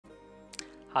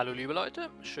Hallo liebe Leute,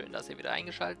 schön, dass ihr wieder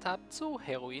eingeschaltet habt zu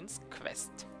Heroines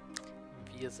Quest.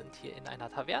 Wir sind hier in einer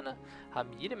Taverne,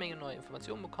 haben jede Menge neue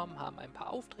Informationen bekommen, haben ein paar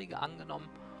Aufträge angenommen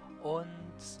und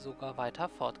sogar weiter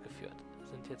fortgeführt. Wir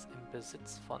sind jetzt im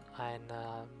Besitz von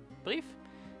einem Brief.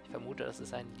 Ich vermute, das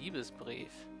ist ein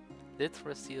Liebesbrief.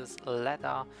 Literacy's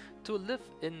letter to live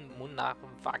in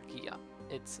Munarvagia.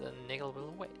 It's a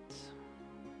negligible weight.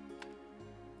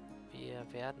 Wir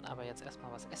werden aber jetzt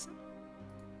erstmal was essen.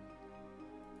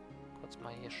 Kurz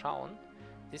mal hier schauen.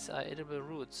 These are edible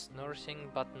roots, nourishing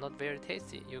but not very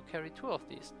tasty. You carry 2 of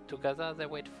these. Together they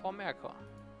weigh 4 Merkur.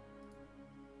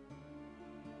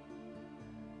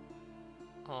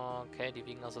 Okay, die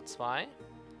wiegen also 2.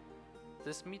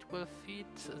 This meat will feed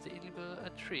the edible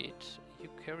a treat. You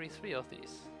carry 3 of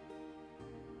these.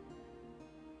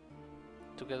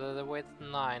 Together they weigh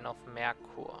 9 of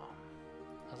Merkur.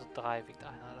 Also 3 wiegt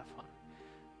einer davon.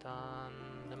 Dann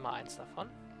nimm mal 1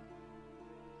 davon.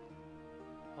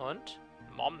 Und?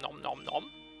 Nom nom nom nom.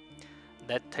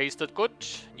 That tasted good.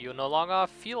 You no longer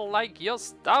feel like you're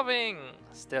starving.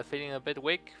 Still feeling a bit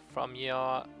weak from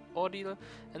your ordeal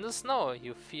in the snow.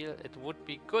 You feel it would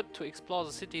be good to explore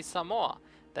the city some more.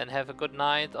 Then have a good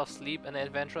night of sleep in the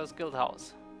Adventurers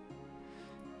Guildhouse.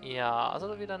 Ja,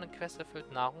 also wieder eine Quest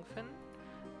erfüllt Nahrung finden.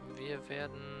 Wir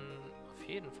werden auf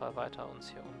jeden Fall weiter uns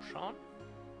hier umschauen.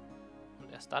 Und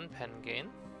erst dann pennen gehen.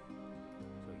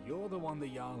 So you're the one the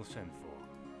Jarl sent for.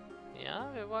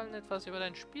 Ja, wir wollen etwas über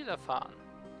dein Spiel erfahren.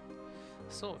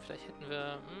 So, vielleicht hätten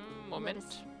wir...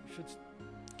 Moment.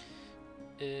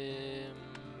 Wir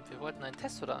wollten einen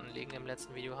Test oder anlegen im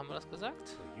letzten Video, haben wir das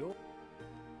gesagt?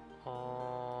 Und...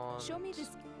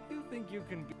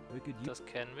 das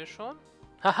kennen wir schon.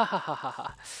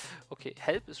 Okay,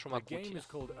 Help ist schon mal gut hier.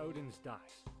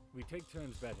 We take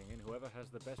turns betting, and whoever has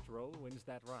the best roll wins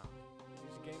that round.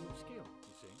 It's a game of skill,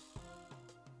 you see.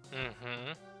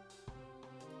 Mhm.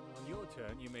 On your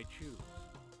turn, you may choose.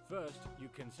 First, you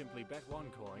can simply bet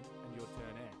 1 coin, and your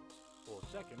turn ends. Or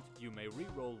second, you may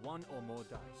re-roll 1 or more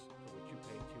dice, for which you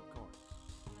pay 2 coins.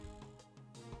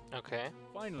 Okay.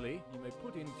 Finally, you may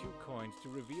put in 2 coins to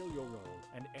reveal your roll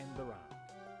and end the round.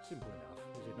 Simple enough,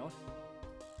 is it not?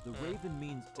 The raven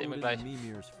means Sehen wir Odin gleich.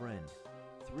 Mimir's friend.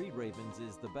 3 ravens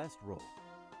is the best roll.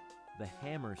 The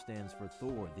hammer stands for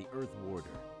Thor, the Earth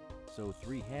Warder. So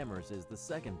 3 hammers is the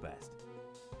second best.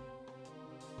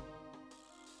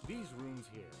 These runes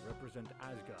here represent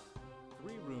Asgard.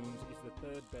 3 runes is the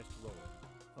 3rd best roll,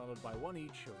 followed by 1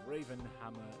 each of Raven,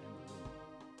 Hammer, and Rune.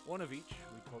 1 of each,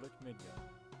 we call it Midgard.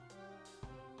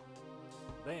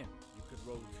 Then, you could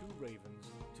roll 2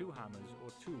 ravens, 2 hammers,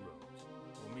 or 2 runes,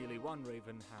 or merely 1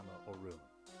 raven, hammer, or rune.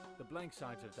 The blank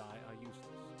sides of die are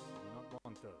useless. You do not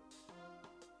want those.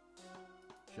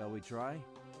 Shall we try?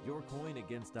 Your coin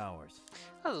against ours.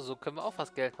 Also so können wir auch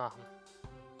was Geld machen.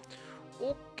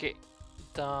 Okay.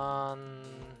 Dann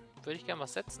würde ich gerne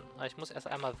was setzen. Aber ich muss erst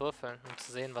einmal würfeln, um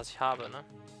zu sehen, was ich habe, ne?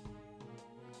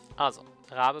 Also,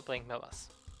 Rabe bringt mir was.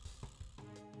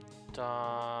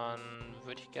 Dann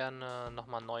würde ich gerne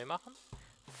nochmal neu machen.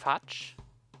 Fatsch.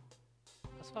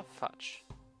 Was war Fatsch?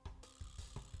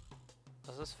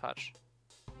 Was ist Fatsch?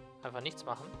 Einfach nichts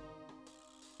machen.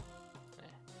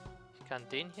 Nee. Ich kann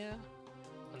den hier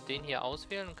und den hier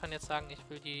auswählen und kann jetzt sagen, ich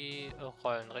will die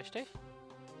rollen, richtig?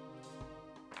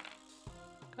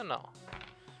 Genau.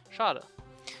 Schade.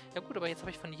 Ja gut, aber jetzt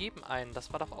habe ich von jedem einen. Das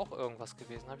war doch auch irgendwas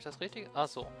gewesen. Habe ich das richtig?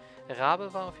 Achso.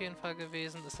 Rabe war auf jeden Fall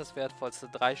gewesen. Ist das wertvollste,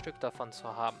 3 Stück davon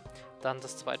zu haben. Dann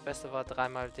das zweitbeste war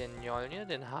 3-mal den Mjolnir,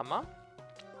 den Hammer.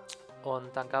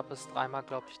 Und dann gab es 3-mal,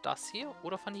 glaube ich, das hier.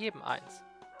 Oder von jedem eins.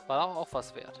 War auch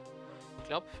was wert. Ich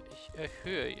glaube, ich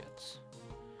erhöhe jetzt.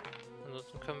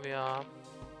 Ansonsten können wir...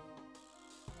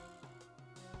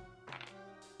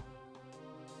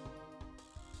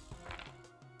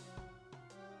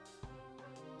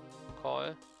 Call.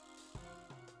 Have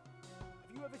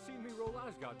you ever seen me roll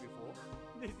Asgard before?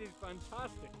 This is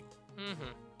fantastic.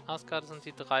 Mhm. Asgard sind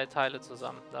die 3 Teile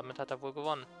zusammen. Damit hat er wohl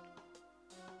gewonnen.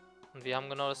 Und wir haben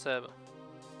genau dasselbe.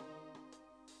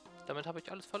 Damit habe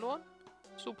ich alles verloren?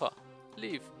 Super.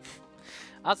 Leave.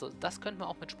 Also, das könnten wir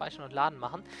auch mit Speichern und Laden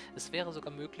machen. Es wäre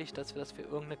sogar möglich, dass wir das für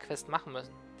irgendeine Quest machen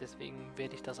müssen. Deswegen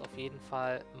werde ich das auf jeden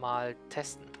Fall mal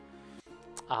testen.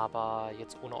 Aber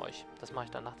jetzt ohne euch. Das mache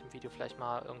ich dann nach dem Video vielleicht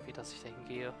mal irgendwie, dass ich da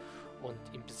hingehe und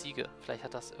ihn besiege. Vielleicht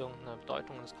hat das irgendeine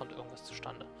Bedeutung und es kommt irgendwas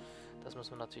zustande. Das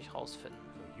müssen wir natürlich rausfinden.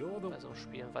 Bei so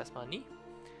Spielen weiß man nie.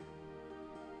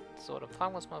 So, dann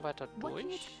fragen wir uns mal weiter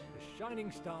durch. The shining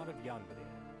star of Yandere.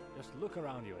 Just look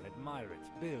around you and admire its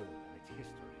build and its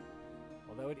history.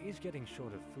 Although it is getting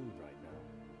short of food right now,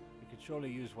 you could surely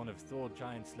use one of Thor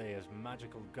Giant Slayer's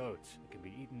magical goats that can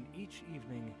be eaten each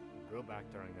evening grow back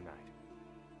during the night.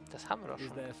 Das haben wir doch Is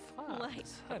schon that gefragt. like-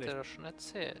 Das hat er doch schon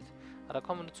erzählt. Aber da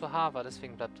kommen wir nur zu Hava,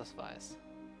 deswegen bleibt das weiß.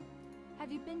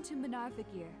 Have you been to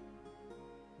Munarvigir?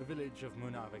 The village of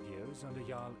Munavagir is under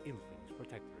Jarl Ilfing's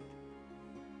protectorate.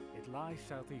 It lies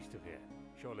southeast of here.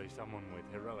 Surely someone with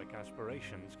heroic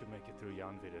aspirations could make it through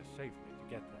Jarnvidr safely to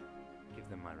get there. Give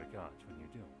them my regards when you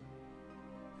do.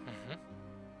 Mhm.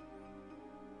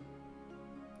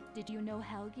 Did you know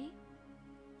Helgi?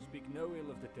 Speak no ill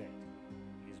of the dead.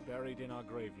 He is buried in our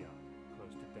graveyard,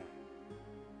 close to death.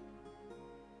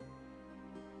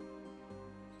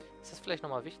 Ist das vielleicht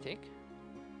nochmal wichtig?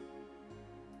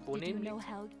 Wo Did you nämlich? know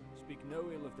Helgi? Speak no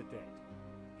ill of the dead.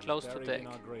 Close to Buried in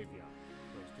deck. our graveyard,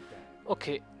 close to death.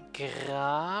 Okay,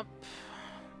 Grab.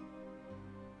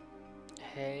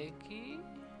 Helgi.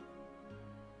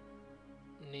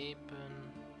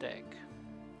 Neben Deck.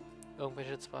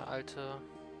 Irgendwelche zwei alte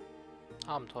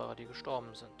Abenteurer, die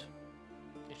gestorben sind.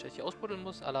 Nicht, dass ich hier ausbuddeln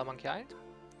muss, à la Monkey Island.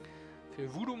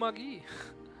 Für Voodoo-Magie.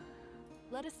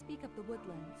 Let us speak of the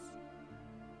woodlands.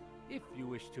 If you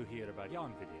wish to hear about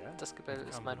Jarnvidr, Das Gebell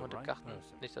ist mein Hund im Garten.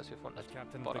 Nicht, dass wir von as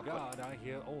captain of Border the Collie. guard, I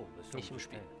hear all the Nicht im soldiers'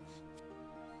 Spiel. tales.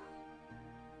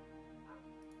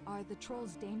 Are the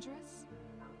trolls dangerous?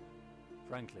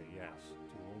 Frankly, yes,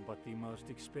 to all but the most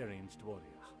experienced warriors.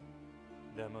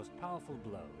 Their most powerful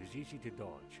blow is easy to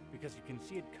dodge, because you can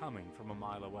see it coming from a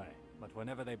mile away. But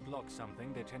whenever they block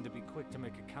something, they tend to be quick to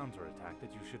make a counterattack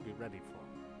that you should be ready for.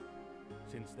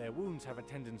 Since their wounds have a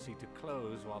tendency to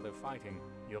close while they're fighting,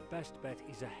 your best bet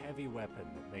is a heavy weapon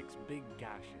that makes big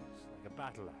gashes, like a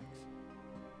battle axe.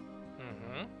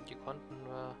 Mhm. Die konnten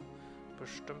wir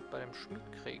bestimmt bei dem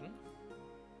Schmied kriegen.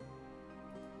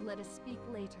 Let us speak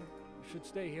later. You should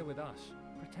stay here with us.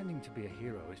 Pretending to be a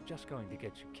hero is just going to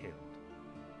get you killed.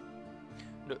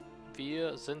 Nö,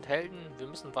 wir sind Helden, wir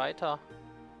müssen weiter.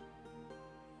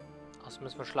 Also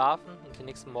müssen wir schlafen und den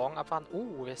nächsten Morgen abwarten.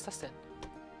 Oh, wer ist das denn?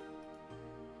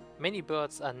 Many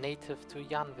birds are native to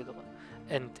Jarnvidr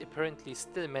and apparently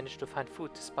still manage to find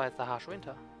food despite the harsh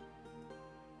winter.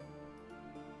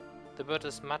 The bird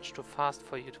is much too fast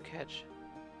for you to catch.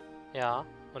 Ja,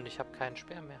 und ich habe keinen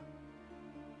Speer mehr.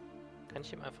 Kann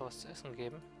ich ihm einfach was zu essen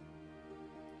geben?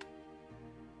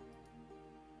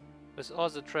 With all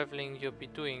the traveling you'll be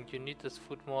doing, you need this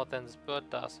food more than this bird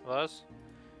does. Was?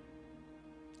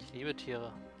 Ich liebe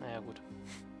Tiere. Naja, gut.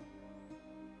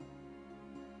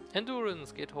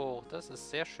 Endurance geht hoch. Das ist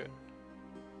sehr schön.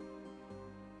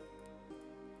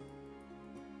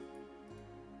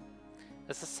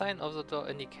 As a sign of the door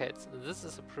indicates, this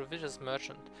is a provisions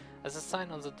merchant. As a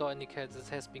sign on the door indicates, it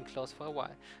has been closed for a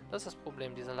while. Das ist das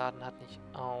Problem, dieser Laden hat nicht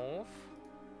auf.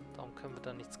 Darum können wir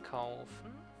da nichts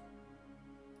kaufen.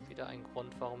 Wieder ein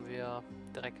Grund, warum wir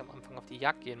direkt am Anfang auf die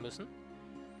Jagd gehen müssen.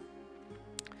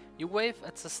 You wave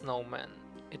at the snowman.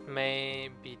 It may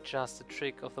be just a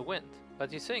trick of the wind,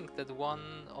 but you think that one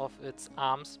of its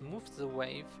arms moves the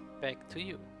wave back to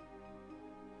you.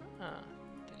 Ah,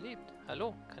 der lebt.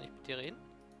 Hallo, kann ich mit dir reden?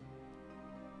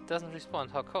 Doesn't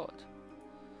respond, how cold?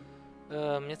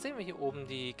 Jetzt sehen wir hier oben,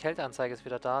 die Kälteanzeige ist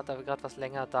wieder da, da wir gerade was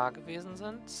länger da gewesen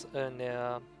sind. In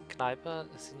der Kneipe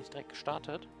ist sie nicht direkt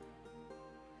gestartet.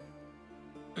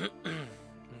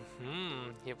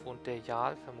 Hier wohnt der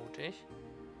Jarl, vermute ich.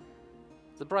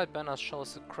 The bright banner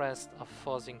shows the crest of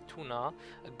Tuna,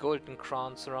 a golden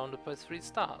crown surrounded by 3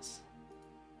 stars.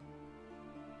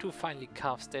 2 finely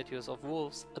carved statues of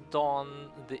wolves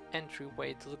adorn the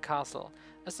entryway to the castle,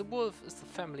 as the wolf is the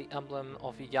family emblem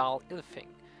of Jarl Ilfing.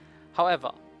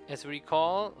 However, as we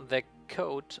recall, their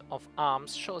coat of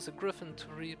arms shows a griffin to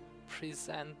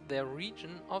represent their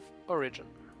region of origin.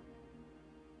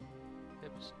 Wer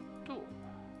bist du?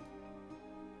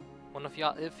 One of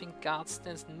Jarl Ilfing guards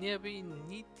stands nearby,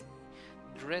 neatly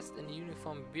dressed in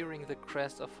uniform, wearing the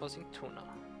crest of Tuna.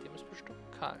 Dem ist bestimmt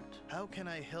kalt. How can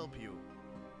I help you?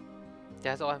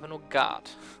 Der heißt auch einfach nur Guard.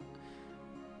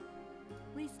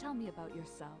 Please tell me about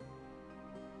yourself.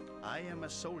 I am a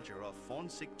soldier of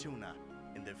Tuna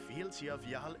in the fields here of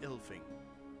Jarl Ilfing.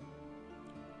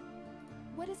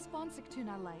 What is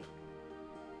Tuna like?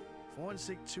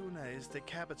 Tuna is the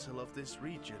capital of this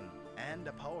region and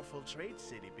a powerful trade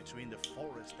city between the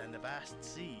forest and the vast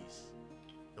seas.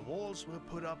 The walls were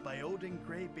put up by Odin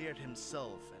Greybeard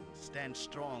himself and stand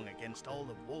strong against all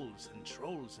the wolves and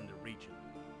trolls in the region.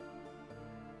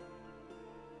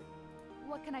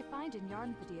 What can I find in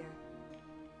Jarnvidr?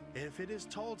 If it is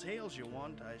tall tales you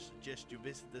want, I suggest you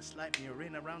visit the Sleipnir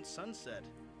Inn around sunset.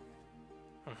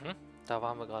 Da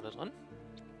waren wir gerade drin.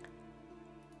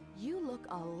 You look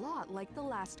a lot like the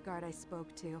last guard I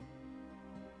spoke to.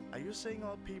 Are you saying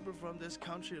all people from this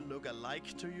country look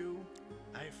alike to you?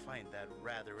 I find that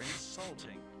rather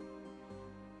insulting.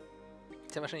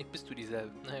 Sehr wahrscheinlich bist du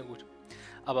dieselbe. Naja, gut.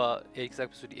 Aber ehrlich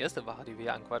gesagt bist du die erste Wache, die wir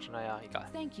hier anquatschen. Naja, egal.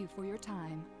 Thank you for your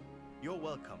time. You're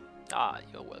welcome. Ah,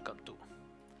 you're welcome too.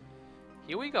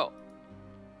 Here we go.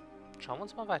 Schauen wir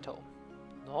uns mal weiter um.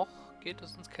 Noch geht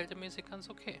es uns kältemäßig ganz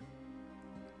okay.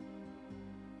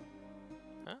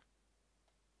 Ja?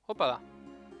 Hoppala.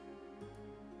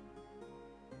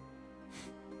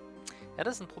 Ja,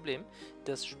 das ist ein Problem.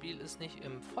 Das Spiel ist nicht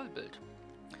im Vollbild.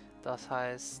 Das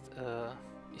heißt,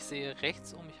 ich sehe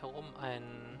rechts um mich herum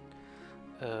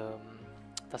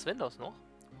das Windows noch.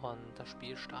 Und das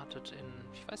Spiel startet in,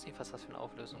 ich weiß nicht, was das für eine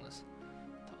Auflösung ist.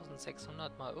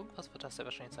 1600 mal irgendwas wird das ja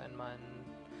wahrscheinlich sein. Meine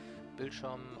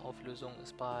Bildschirmauflösung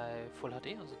ist bei Full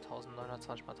HD, also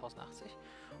 1920 x 1080.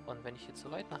 Und wenn ich jetzt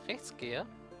so weit nach rechts gehe,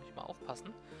 muss ich mal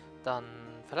aufpassen, dann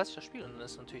verlasse ich das Spiel und dann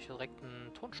ist natürlich direkt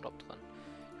ein Tonstopp drin.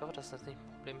 Ich hoffe, dass das nicht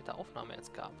ein Problem mit der Aufnahme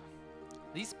jetzt gab.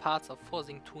 These parts of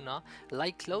Forsingtuna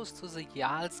lie close to the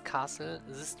Jarl's castle,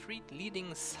 the street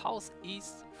leading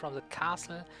southeast from the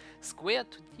castle, square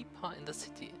to deeper in the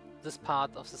city. This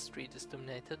part of the street is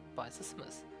dominated by the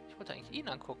smith. Ich wollte eigentlich ihn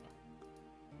angucken.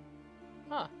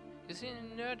 Ah, you see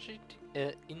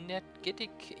an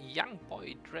energetic young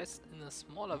boy dressed in a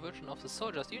smaller version of the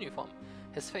soldier's uniform.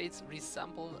 His face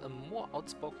resembles a more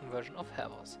outspoken version of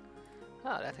Hero's.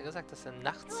 Ah, der hat ja gesagt, dass er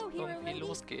nachts irgendwie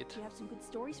losgeht. Do you have some good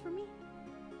stories for me?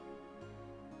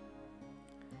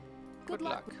 Good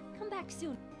luck. Come back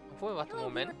soon. Obwohl, warte,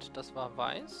 Moment, das war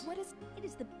weiß. It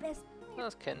is the best.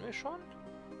 Das kennen wir schon.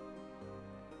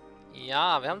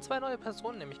 Ja, wir haben 2 neue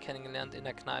Personen nämlich kennengelernt in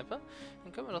der Kneipe.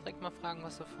 Dann können wir doch direkt mal fragen,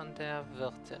 was du von der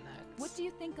Wirtin hältst. What do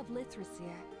you think of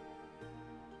Lithrasir?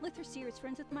 Lithrasir is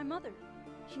friends with my mother.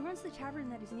 She runs the tavern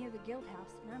that is near the guild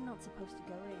house, and I'm not supposed to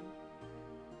go in.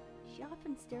 She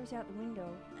often stares out the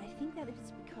window. I think that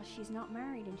it's because she's not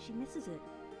married and she misses it.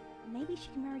 Maybe she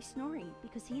can marry Snorri,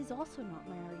 because he is also not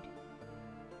married.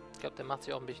 Ich glaube, der macht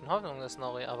sich auch ein bisschen Hoffnung, der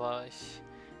Snorri, aber ich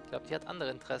glaube, die hat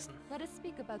andere Interessen. Let us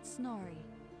speak about Snorri.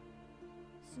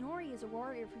 Snorri is a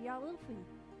warrior for Jarlilfin.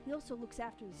 He also looks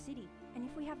after the city, and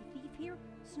if we have a thief here,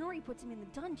 Snorri puts him in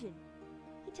the dungeon.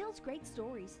 He tells great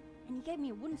stories, and he gave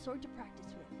me a wooden sword to practice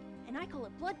with. And I call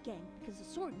it Bloodgang, because the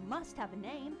sword must have a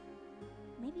name.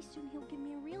 Maybe soon he'll give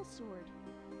me a real sword.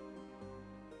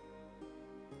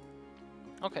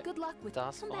 Okay, Good luck with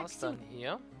das war's dann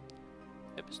hier.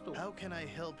 Wer bist du? How can I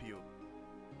help you?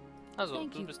 Also,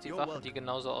 Thank du you. bist die You're Wache, welcome. die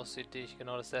genauso aussieht, die ich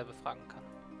genau dasselbe fragen kann.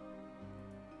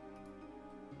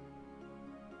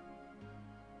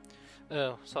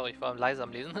 Sorry, ich war leise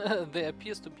am Lesen. There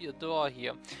appears to be a door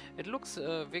here. It looks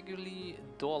vaguely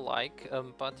door-like,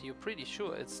 but you're pretty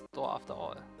sure it's door after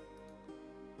all.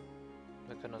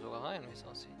 Wir können da sogar rein, wie es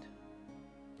aussieht.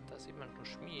 Da sieht man nur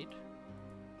Schmied.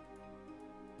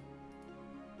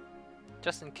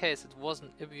 Just in case it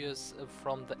wasn't obvious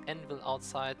from the anvil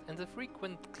outside and the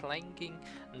frequent clanking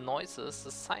noises,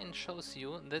 the sign shows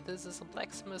you that this is a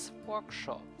blacksmith's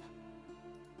workshop.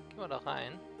 Gehen wir da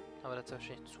rein. Aber das ist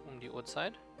wahrscheinlich zu um die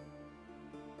Uhrzeit.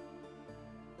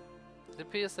 It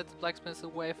appears that the blacksmith is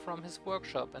away from his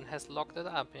workshop and has locked it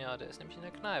up. Ja, der ist nämlich in der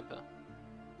Kneipe.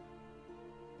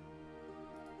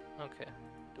 Okay,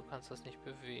 du kannst das nicht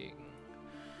bewegen.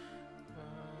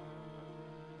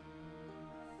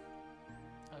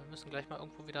 Wir müssen gleich mal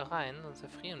irgendwo wieder rein, sonst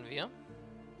erfrieren wir.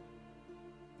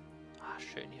 Ah,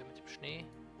 schön hier mit dem Schnee.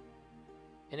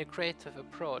 In a creative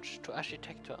approach to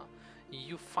architecture,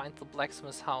 you find the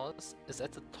blacksmith's house is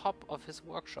at the top of his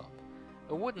workshop.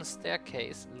 A wooden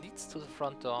staircase leads to the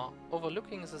front door,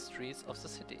 overlooking the streets of the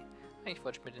city. Eigentlich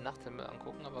wollte ich mir den Nachthimmel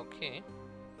angucken, aber okay.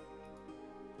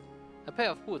 A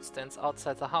pair of boots stands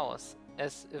outside the house,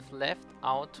 as if left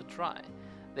out to dry.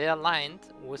 They are lined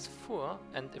with fur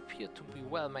and appear to be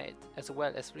well made, as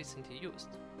well as recently used.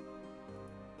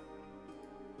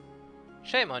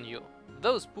 Shame on you!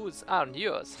 Those boots aren't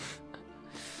yours!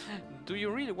 Do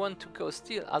you really want to go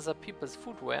steal other people's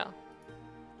footwear?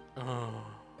 Oh.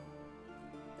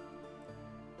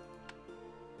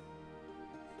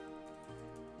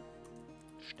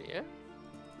 Stehlen?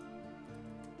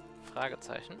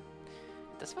 Fragezeichen.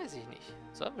 Das weiß ich nicht.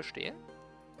 Sollen wir stehlen?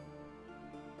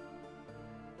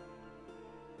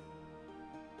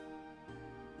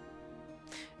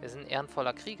 Wir sind ein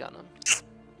ehrenvoller Krieger, ne?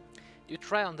 You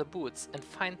try on the boots and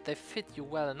find they fit you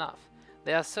well enough.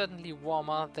 They are certainly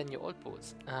warmer than your old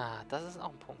boots. Ah, das ist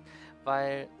auch ein Punkt.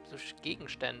 Weil so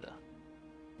Gegenstände,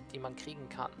 die man kriegen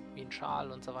kann, wie ein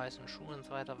Schal und so weiter, und Schuhe und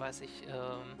so weiter, weiß ich,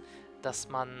 dass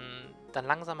man dann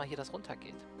langsamer hier das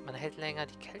runtergeht. Man hält länger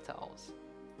die Kälte aus.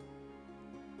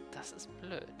 Das ist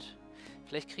blöd.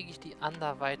 Vielleicht kriege ich die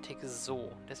anderweitig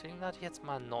so. Deswegen lade ich jetzt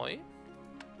mal neu.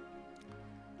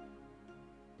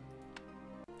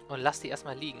 Und lass die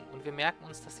erstmal liegen. Und wir merken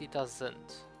uns, dass sie da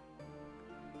sind.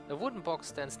 A wooden box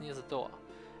stands near the door.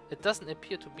 It doesn't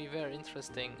appear to be very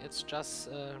interesting. It's just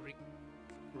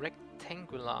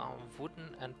rectangular,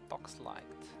 wooden and box-like.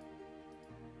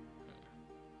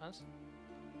 Was?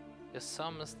 The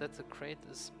assumption is that the crate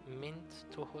is meant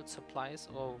to hold supplies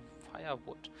or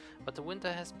firewood, but the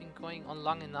winter has been going on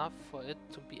long enough for it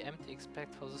to be empty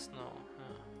except for the snow.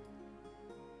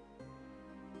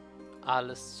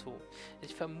 Alles zu.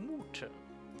 Ich vermute,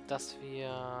 dass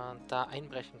wir da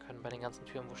einbrechen können bei den ganzen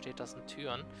Türen. Wo steht, das sind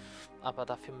Türen? Aber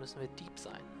dafür müssen wir Dieb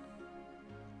sein.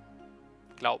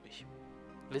 Glaube ich.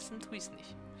 Wissen tue ich es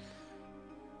nicht.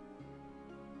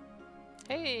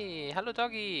 Hey, hallo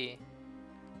Doggy.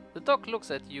 The dog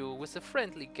looks at you with a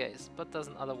friendly gaze, but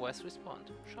doesn't otherwise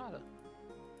respond. Schade.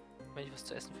 Wenn ich was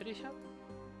zu essen für dich habe?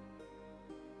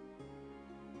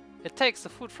 It takes the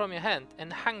food from your hand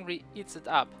and hungry eats it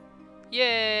up.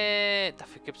 Yay!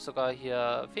 Dafür gibt es sogar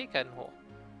hier Fähigkeiten hoch.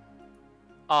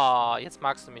 Ah, jetzt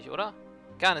magst du mich, oder?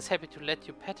 Gun is happy to let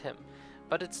you pet him,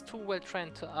 but it's too well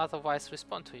trained to otherwise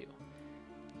respond to you.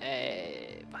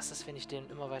 Was ist, wenn ich dem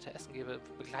immer weiter Essen gebe?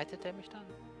 Begleitet der mich dann?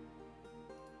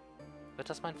 Wird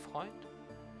das mein Freund?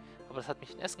 Aber das hat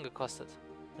mich ein Essen gekostet.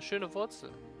 Eine schöne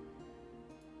Wurzel.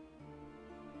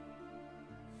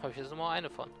 Habe ich jetzt nur eine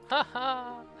von.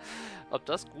 Haha! Ob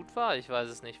das gut war? Ich weiß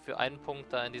es nicht. Für einen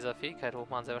Punkt da in dieser Fähigkeit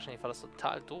hochmachen, sehr wahrscheinlich war das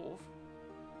total doof.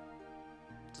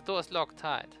 The door is locked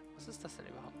tight. Was ist das denn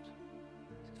überhaupt?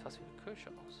 Sieht fast wie eine Kirche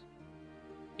aus.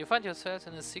 You find yourself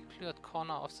in a secluded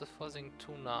corner of the frozen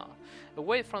tuna,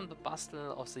 away from the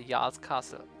bustle of the Jarl's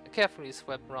castle. A carefully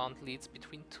swept round leads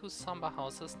between two somber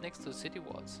houses next to the city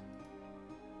walls.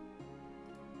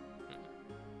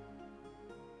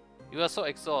 You are so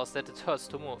exhausted that it hurts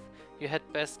to move. You had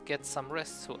best get some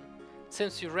rest soon.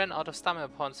 Since you ran out of stamina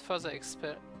points, further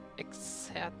exertion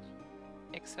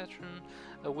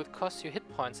will cost you hit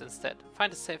points instead.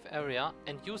 Find a safe area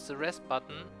and use the rest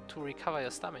button to recover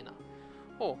your stamina.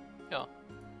 Oh, ja.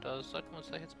 Da sollten wir uns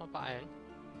jetzt mal beeilen.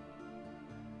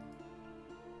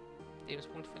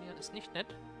 Lebenspunkte verlieren ist nicht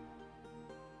nett.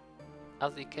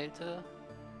 Also die Kälte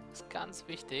ist ganz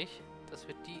wichtig, dass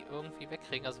wir die irgendwie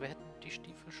wegkriegen. Also wir hätten die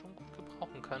Stiefel schon gut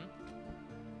gebrauchen können.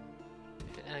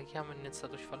 Wie viel Energie haben wir denn jetzt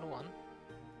dadurch verloren?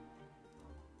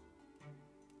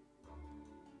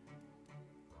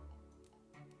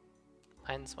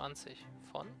 ...21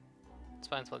 von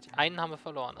 22. Einen haben wir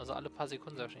verloren, also alle paar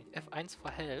Sekunden sehr wahrscheinlich. F1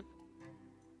 for Help.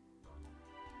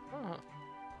 Aha.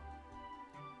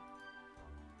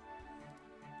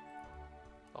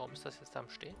 Warum ist das jetzt da am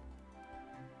Stehen?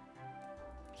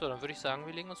 So, dann würde ich sagen,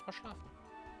 wir legen uns mal schlafen.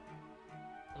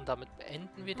 Und damit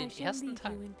beenden wir den ersten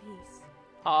Teil.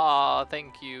 Ah,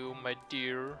 thank you, my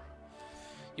dear.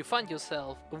 You find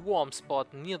yourself a warm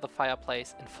spot near the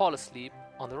fireplace and fall asleep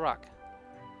on the rug.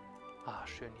 Ah,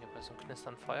 schön, hier bei so einem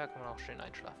knistern Feuer kann man auch schön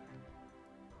einschlafen.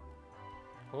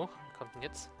 Hoch, wie kommt denn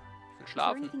jetzt? Ich will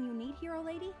schlafen.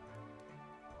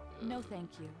 No,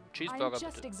 thank you. Cheeseburger, I'm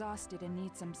just bitte. exhausted and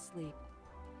need some sleep.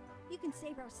 You can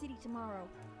save our city tomorrow.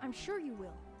 I'm sure you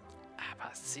will.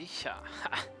 Aber sicher.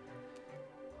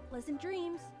 Pleasant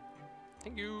dreams.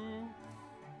 Thank you.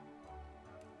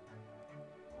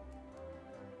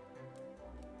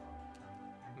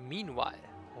 Meanwhile.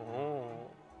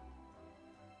 Oh.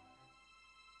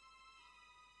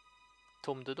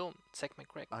 Tom de Dom, Zack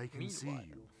McCrack. I can see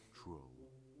you, Troll.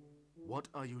 What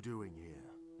are you doing here?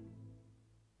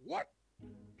 What?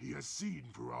 He has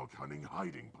seen through our cunning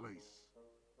hiding place.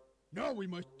 Now we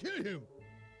must kill him.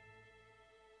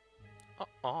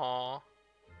 Aww.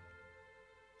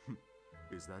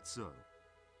 Is that so?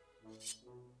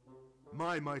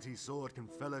 My mighty sword can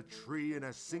fell a tree in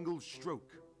a single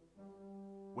stroke.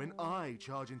 When I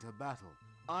charge into battle,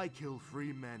 I kill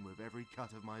 3 men with every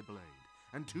cut of my blade,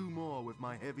 and 2 more with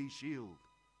my heavy shield.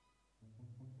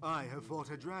 I have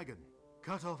fought a dragon,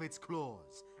 cut off its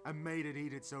claws, and made it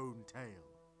eat its own tail.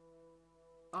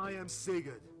 I am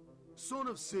Sigurd, son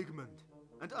of Sigmund,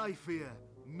 and I fear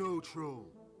no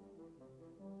troll.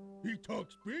 He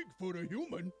talks big for a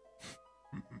human.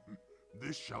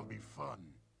 This shall be fun.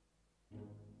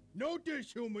 Know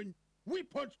this, human. We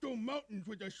punch down mountains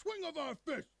with a swing of our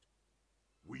fist.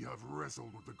 We have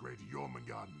wrestled with the great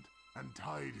Jormungand and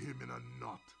tied him in a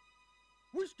knot.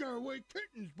 We scare away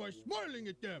kittens by smiling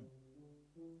at them.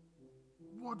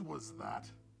 What was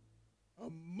that? A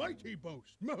mighty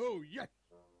boast. Oh, yes.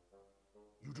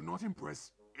 You do not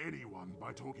impress anyone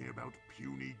by talking about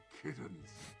puny kittens.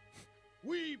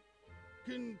 We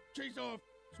can chase off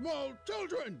small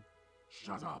children.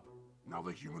 Shut up. Now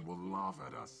the human will laugh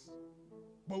at us.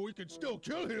 But we can still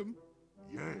kill him.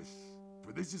 Yes,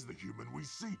 for this is the human we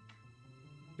seek.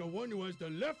 the one who has the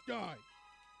left eye.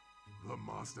 The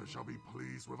master shall be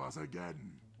pleased with us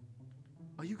again.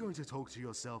 Are you going to talk to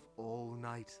yourself all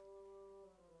night?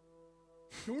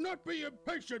 Do not be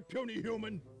impatient, puny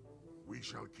human. We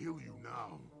shall kill you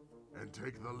now, and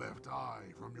take the left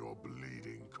eye from your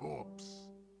bleeding corpse.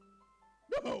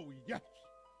 Oh, yes.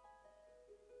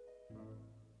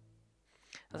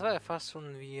 Das war ja fast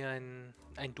schon wie ein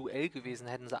Duell gewesen,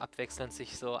 hätten sie abwechselnd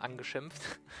sich so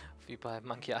angeschimpft, wie bei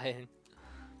Monkey Island.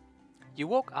 You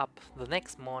woke up the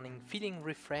next morning feeling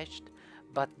refreshed,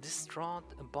 but distraught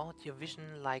about your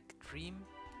vision like dream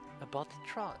about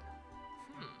the troll.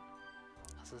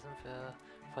 Also sind wir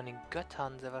von den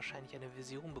Göttern sehr wahrscheinlich eine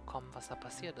Vision bekommen, was da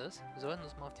passiert ist. Wir sollten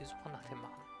uns mal auf die Suche nach dem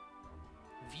machen.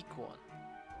 Vigor.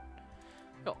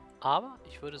 Ja, aber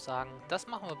ich würde sagen, das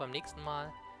machen wir beim nächsten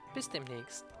Mal. Bis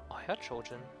demnächst, euer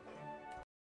Chojin.